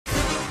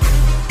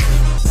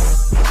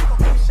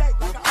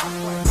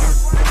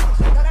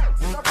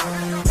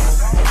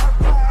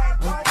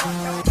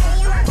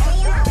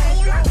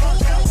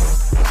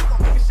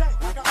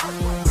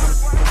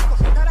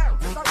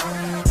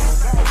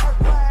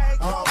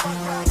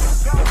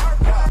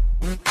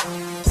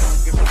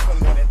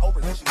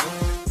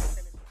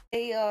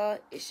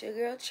It's your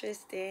girl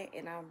Tristan,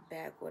 and I'm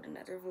back with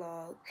another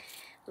vlog.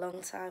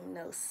 Long time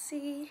no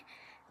see.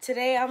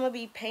 Today I'm gonna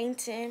be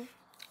painting.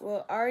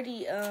 Well,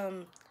 already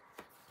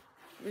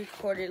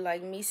recorded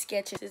like me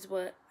sketching. This is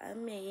what I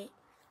made.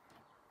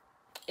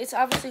 It's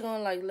obviously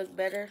gonna like look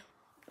better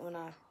when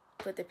I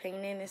put the paint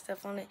in and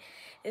stuff on it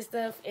and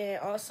stuff. And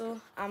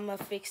also I'm gonna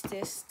fix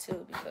this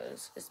too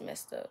because it's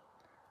messed up.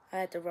 I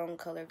had the wrong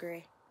color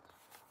gray.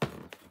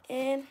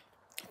 And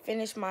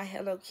finish my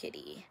Hello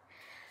Kitty.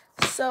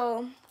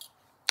 So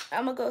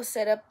I'm gonna go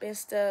set up and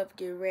stuff,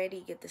 get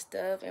ready, get the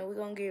stuff, and we're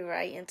gonna get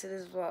right into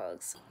this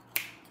vlogs.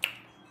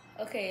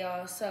 Okay,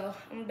 y'all, so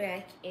I'm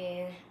back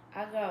and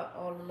I got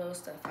all the little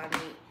stuff I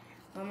need.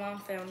 My mom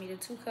found me the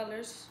two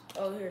colors.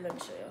 Oh, here, let me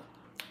show y'all.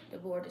 The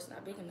board is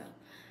not big enough,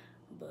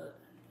 but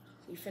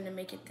we finna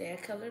make it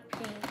that color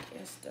pink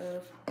and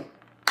stuff.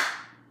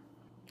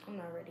 I'm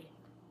not ready.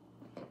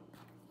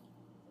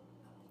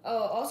 Oh,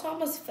 also I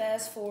must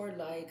fast forward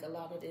like a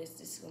lot of this.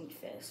 This is gonna be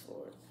fast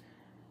forward.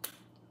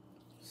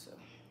 So.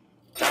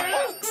 I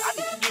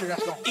need a eater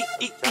that's gonna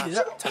eat it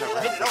up, turn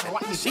around, bend it over,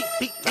 watch me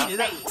beat it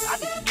up. I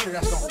need a eater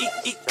that's gonna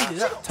eat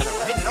it up, turn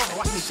around, bend it over,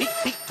 watch me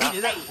beat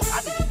it up.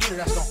 I need a eater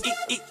that's gonna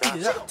eat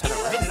it up, turn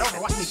around, bend it over,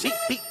 watch me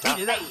beat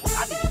it up.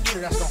 I need a eater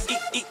that's gonna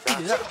eat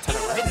it up, turn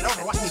around, bend it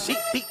over, watch me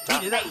beat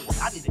it up.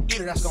 I need a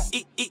eater that's gonna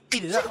eat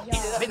it up,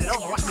 bend it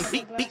over, watch me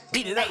beat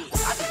it up.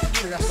 I need a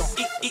eater that's gonna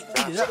eat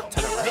it up,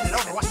 turn around, bend it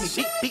over, watch me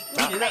beat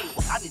it up.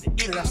 I need a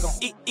eater that's gonna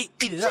eat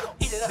it up,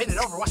 bend it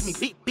over, watch me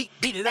beat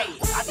it up.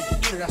 I need a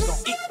eater that's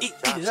gonna eat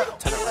it up,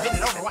 turn around, bend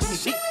it over, watch me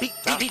beat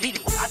it up. I need a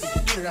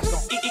eater that's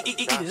gonna eat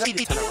it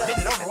up, turn around,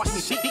 bend it over, watch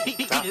me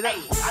beat it up.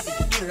 I need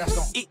a eater that's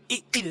gonna eat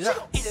it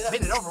up,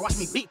 bend it over, watch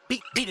me beat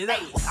it up.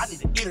 I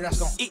need a eater that's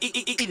gonna eat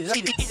it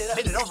up,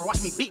 bend it over,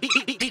 watch me beat it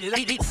up.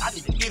 I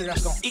need a eater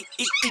that's gonna eat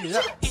it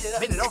up,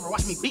 bend it over,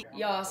 watch me beat.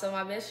 Y'all, so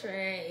my best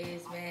friend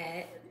is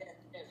mad.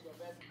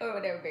 Or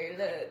whatever,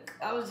 look.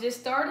 I was just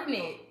starting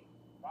it.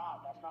 Wow,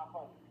 that's not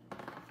funny.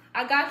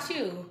 I got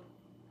you.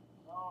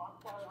 No,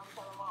 I'm telling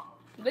mama.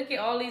 Look at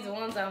all these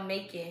ones I'm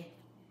making.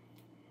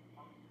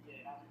 Yeah,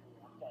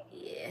 I'm telling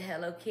you. Yeah,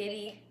 Hello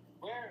Kitty.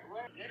 Where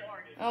did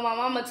Oregon? Oh, my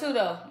mama too,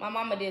 though. My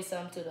mama did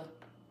something too, though.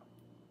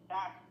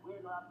 We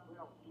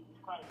don't Jesus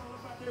Christ.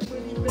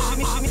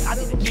 I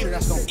need a eater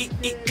that's gonna eat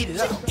it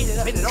up,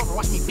 bend it over,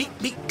 watch me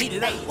beat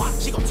it up.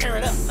 She gon' tear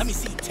it up, let me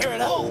see, tear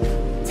it up.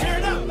 Tear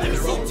it up, let me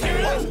see, tear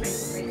it up.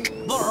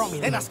 Blow her on me,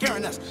 they not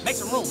scaring us. Make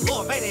some room,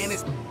 Lord Vader in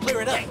this,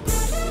 clear it up.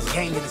 This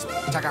gang in this,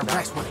 I got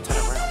racks with it, turn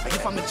around.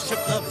 If I'm in the strip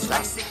club, it's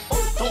like sick.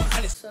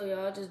 So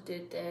y'all just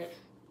did that.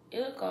 It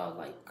look all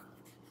like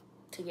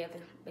together,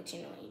 but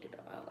you know you did the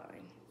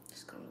outline.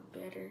 It's gonna look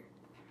better.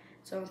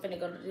 So I'm finna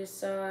go to this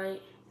side.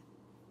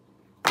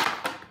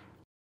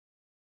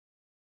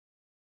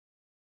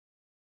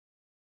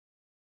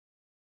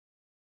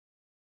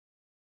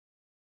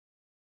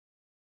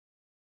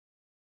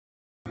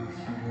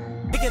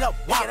 Pick it up,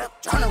 wop it,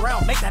 turn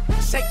around, make that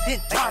shake,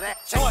 then drop it.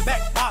 Throw it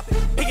back, wop it,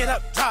 pick it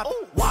up, drop it.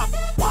 Wop,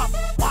 wop,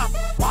 wop,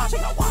 wop,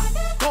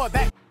 throw it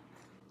back.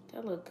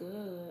 That look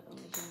good on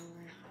the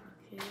camera.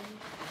 Okay.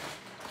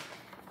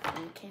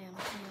 And cam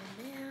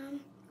down.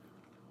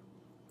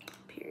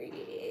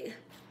 Period.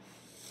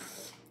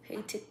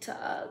 Hey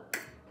TikTok.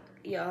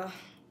 Y'all,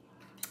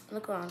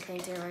 look what I'm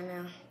painting right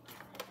now.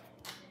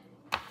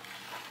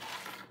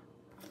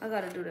 I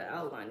gotta do the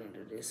outlining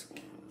of this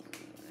one.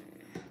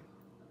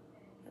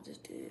 I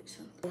just did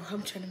something. Oh,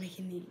 I'm trying to make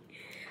it neat.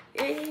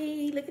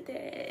 Hey, look at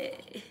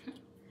that.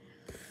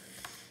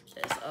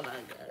 That's all I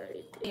got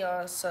right there.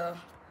 Y'all, so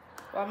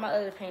while my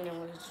other painting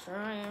was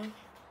drying,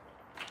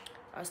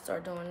 I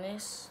started doing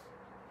this.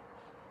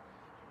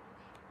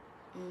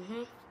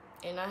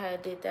 And I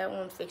had did that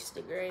one, fixed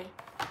the gray.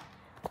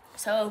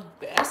 So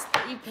that's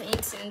 3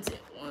 paintings in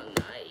one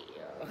night,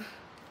 y'all.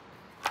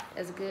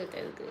 That's good,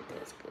 that's good,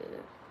 that's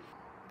good.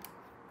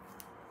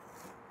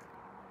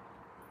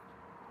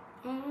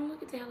 Oh,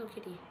 look at the Hello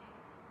Kitty.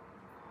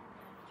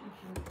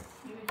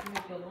 You need to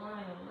make your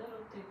line a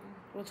little thicker.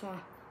 Which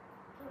one?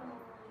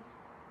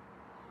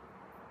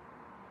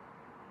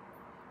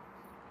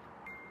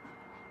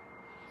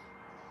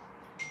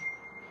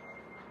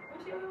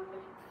 What's your line?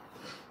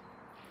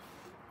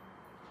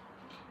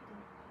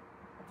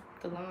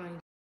 The line.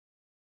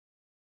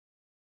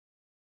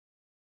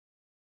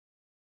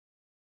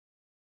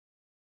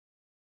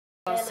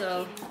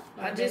 So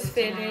I just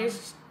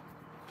finished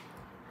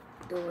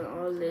doing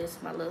all this.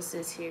 My little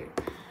sis here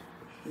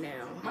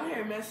now. My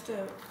hair messed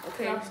up.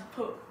 Okay.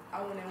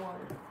 I went in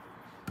water.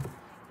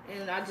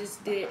 And I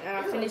just did,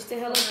 I finished the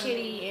Hello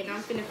Kitty, and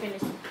I'm finna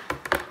finish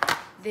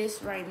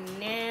this right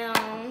now.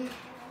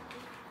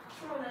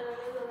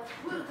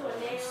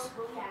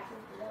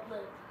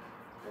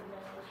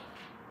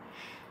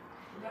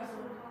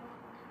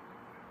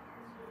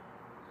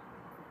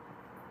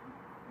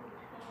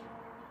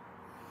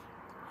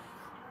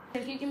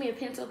 Can you give me a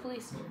pencil,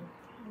 please?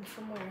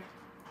 From where?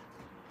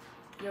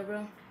 Your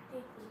room?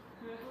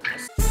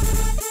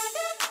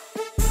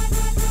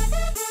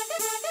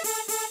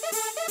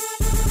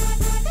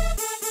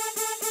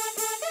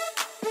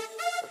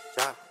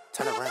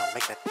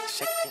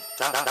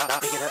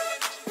 pick it up,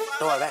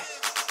 throw it back.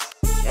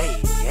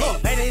 Hey, hey,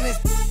 better in this.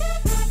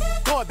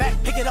 Throw it back,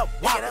 pick it up,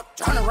 wop it up,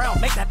 turn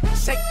around, make that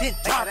shake, then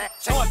drop it.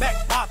 Throw it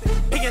back, wop it,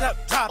 pick it up,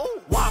 drop it,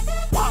 wop,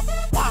 wop,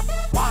 wop,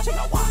 wop,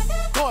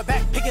 throw it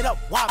back, pick it up,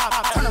 wop,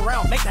 turn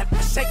around, make that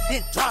shake,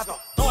 then drop it.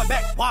 Throw it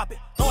back, wop it,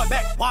 throw it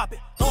back, wop it,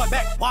 throw it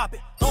back, wop it,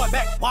 throw it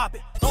back, wop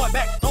it, throw it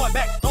back, throw it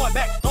back, throw it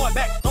back, throw it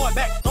back, throw it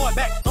back, throw it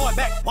back, throw it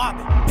back, wop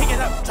it, pick it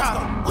up, drop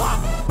it, wop,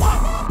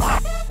 wop,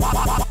 wop,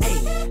 wop, wop, hey,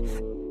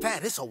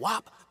 fat, it's a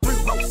wop, 3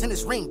 ropes in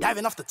this ring,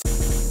 diving off the.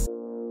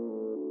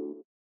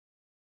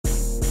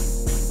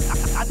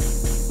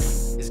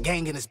 This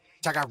gang in this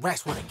bitch, I got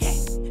racks with a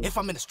gang. If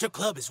I'm in a strip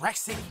club, it's Rack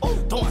City.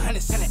 Throwing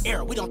hundreds in the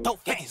air, we don't throw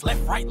gangs. Left,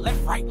 right,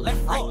 left, right,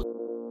 left, right.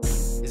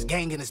 This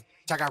gang in this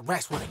bitch, I got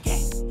racks with a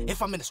gang.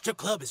 If I'm in a strip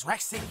club, it's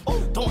Rack City.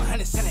 Throwing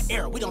hundreds in the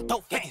air, we don't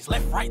throw gangs.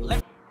 Left, right,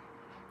 left.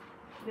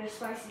 The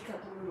spicy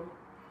cup noodle.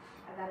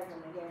 I got it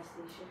from the gas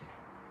station.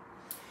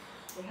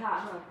 They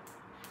hot, huh?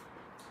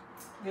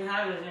 They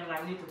hot as in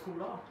like need to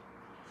cool off.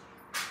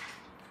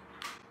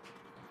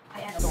 I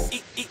had to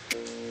Eat.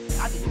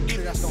 I didn't eat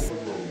it, that's gonna.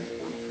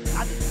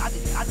 I didn't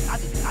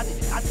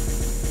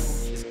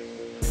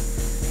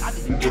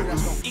eat it,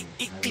 that's gonna. Eat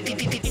it, bend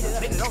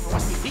it over,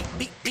 watch me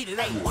beat it,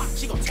 ayy.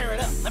 She gon' tear it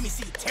up, let me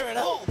see you tear it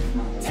up.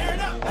 Tear it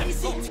up, let me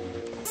see you.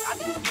 I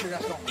didn't eat it,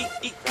 that's gonna.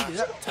 Eat it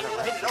up, turn around,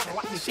 bend it over,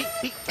 watch me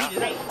beat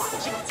it, ayy.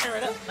 She gon' tear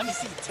it up, let me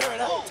see you tear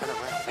it up. Turn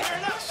around, tear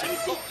it up, let me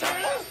see you tear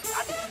it up.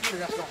 I didn't eat it,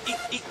 that's gonna.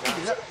 Eat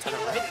it up, turn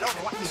around, bend it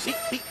over, watch me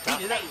beat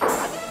it, ayy. I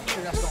didn't eat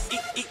it, that's gonna.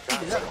 Eat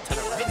it up, turn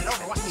around, bend it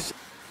over, watch me.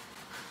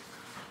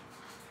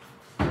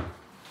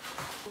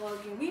 Well,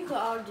 we could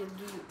all just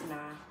do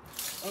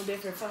on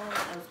different phones. I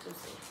was just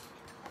saying,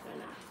 but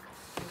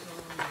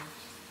nah.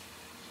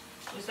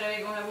 You say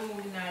they're gonna have a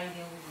movie night,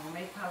 then we're gonna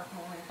make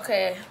popcorn.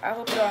 Okay, I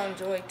hope y'all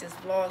enjoyed this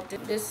vlog.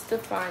 This is the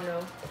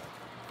final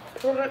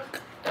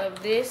product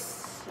of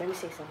this. Let me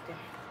say something.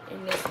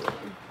 In this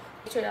one.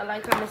 Make sure y'all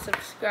like, comment,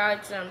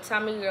 subscribe to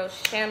Tommy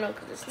Girl's channel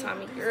because it's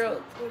Tommy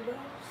Girl.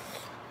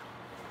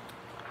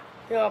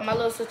 Yo, my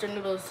little sister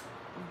noodles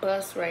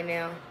bust right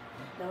now.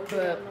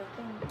 But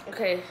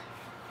okay.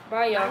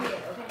 Bye, y'all.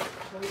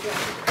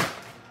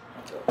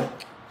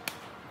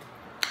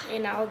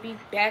 And I'll be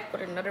back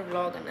with another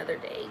vlog another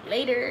day.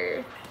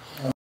 Later.